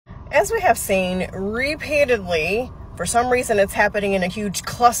As we have seen repeatedly, for some reason it's happening in a huge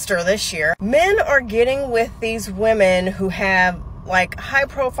cluster this year, men are getting with these women who have like high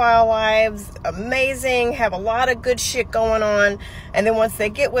profile lives, amazing, have a lot of good shit going on, and then once they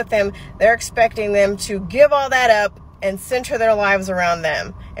get with them, they're expecting them to give all that up and center their lives around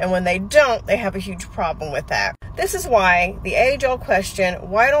them. And when they don't, they have a huge problem with that. This is why the age-old question,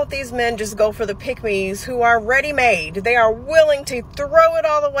 why don't these men just go for the Pick-Mes who are ready-made? They are willing to throw it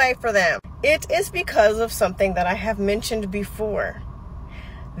all away for them. It is because of something that I have mentioned before.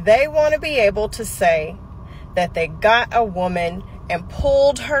 They want to be able to say that they got a woman and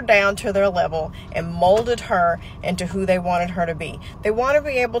pulled her down to their level and molded her into who they wanted her to be. They want to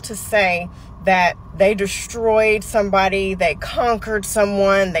be able to say that they destroyed somebody, they conquered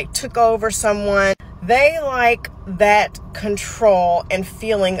someone, they took over someone. They like that control and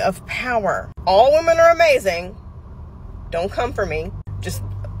feeling of power. All women are amazing. Don't come for me. Just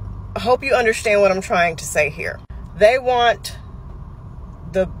hope you understand what I'm trying to say here. They want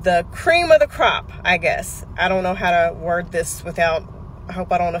the cream of the crop, I guess. I don't know how to word this without, I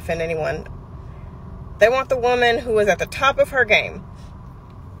hope I don't offend anyone. They want the woman who is at the top of her game.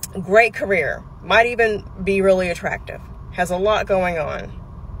 Great career. Might even be really attractive. Has a lot going on.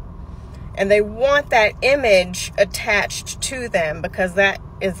 And they want that image attached to them because that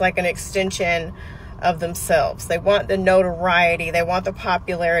is like an extension of themselves. They want the notoriety. They want the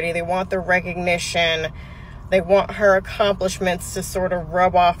popularity. They want the recognition. They want her accomplishments to sort of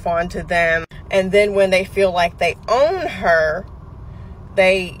rub off onto them. And then when they feel like they own her,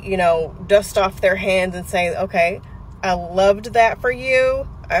 they, dust off their hands and say, okay, I loved that for you.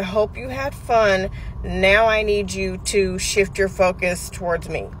 I hope you had fun. Now I need you to shift your focus towards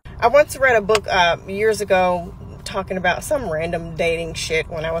me. I once read a book years ago talking about some random dating shit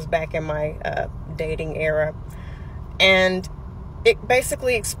when I was back in my dating era. And it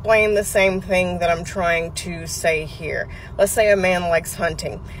basically explained the same thing that I'm trying to say here. Let's say a man likes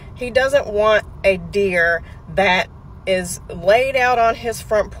hunting. He doesn't want a deer that is laid out on his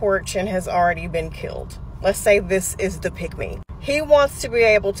front porch and has already been killed. Let's say this is the Pick-Me. He wants to be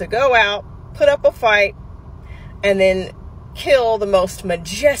able to go out, put up a fight, and then kill the most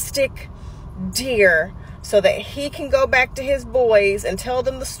majestic deer so that he can go back to his boys and tell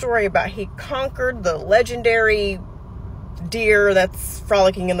them the story about he conquered the legendary deer that's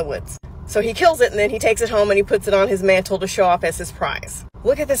frolicking in the woods. So he kills it and then he takes it home and he puts it on his mantle to show off as his prize.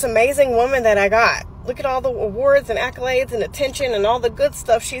 Look at this amazing woman that I got. Look at all the awards and accolades and attention and all the good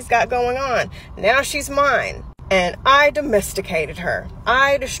stuff she's got going on. Now she's mine. And I domesticated her.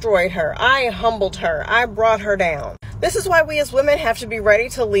 I destroyed her. I humbled her. I brought her down. This is why we as women have to be ready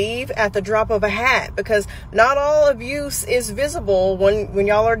to leave at the drop of a hat, because not all abuse is visible when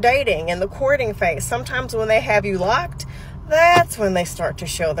y'all are dating in the courting phase. Sometimes when they have you locked, that's when they start to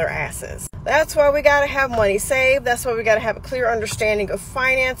show their asses. That's why we got to have money saved. That's why we got to have a clear understanding of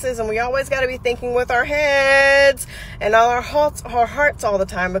finances. And we always got to be thinking with our heads and all our hearts all the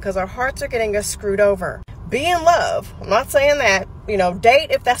time, because our hearts are getting us screwed over. Be in love. I'm not saying that,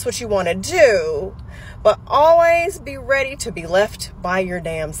 date if that's what you want to do, but always be ready to be left by your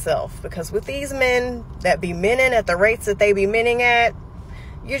damn self. Because with these men that be minning at the rates that they be minning at,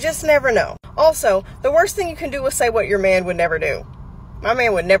 you just never know. Also, the worst thing you can do is say what your man would never do. My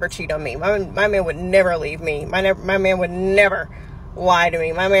man would never cheat on me. My man would never leave me. My man would never lie to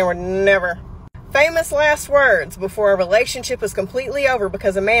me. My man would never. Famous last words before a relationship is completely over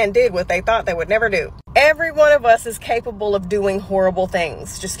because a man did what they thought they would never do. Every one of us is capable of doing horrible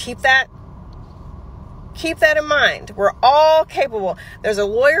things. Just keep that in mind. We're all capable. There's a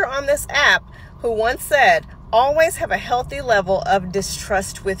lawyer on this app who once said, always have a healthy level of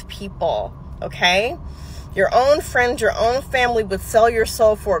distrust with people, okay? Your own friends, your own family would sell your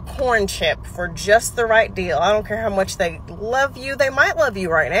soul for a corn chip for just the right deal. I don't care how much they love you. They might love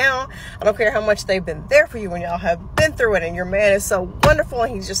you right now. I don't care how much they've been there for you when y'all have been through it and your man is so wonderful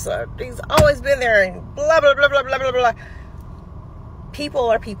and he's always been there and blah, blah, blah, blah, blah, blah, blah. People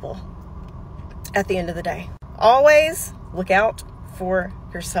are people at the end of the day. Always look out for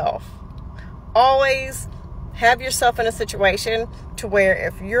yourself. Always have yourself in a situation to where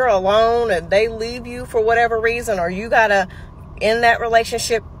if you're alone and they leave you for whatever reason, or you gotta end that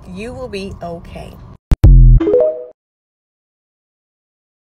relationship, you will be okay.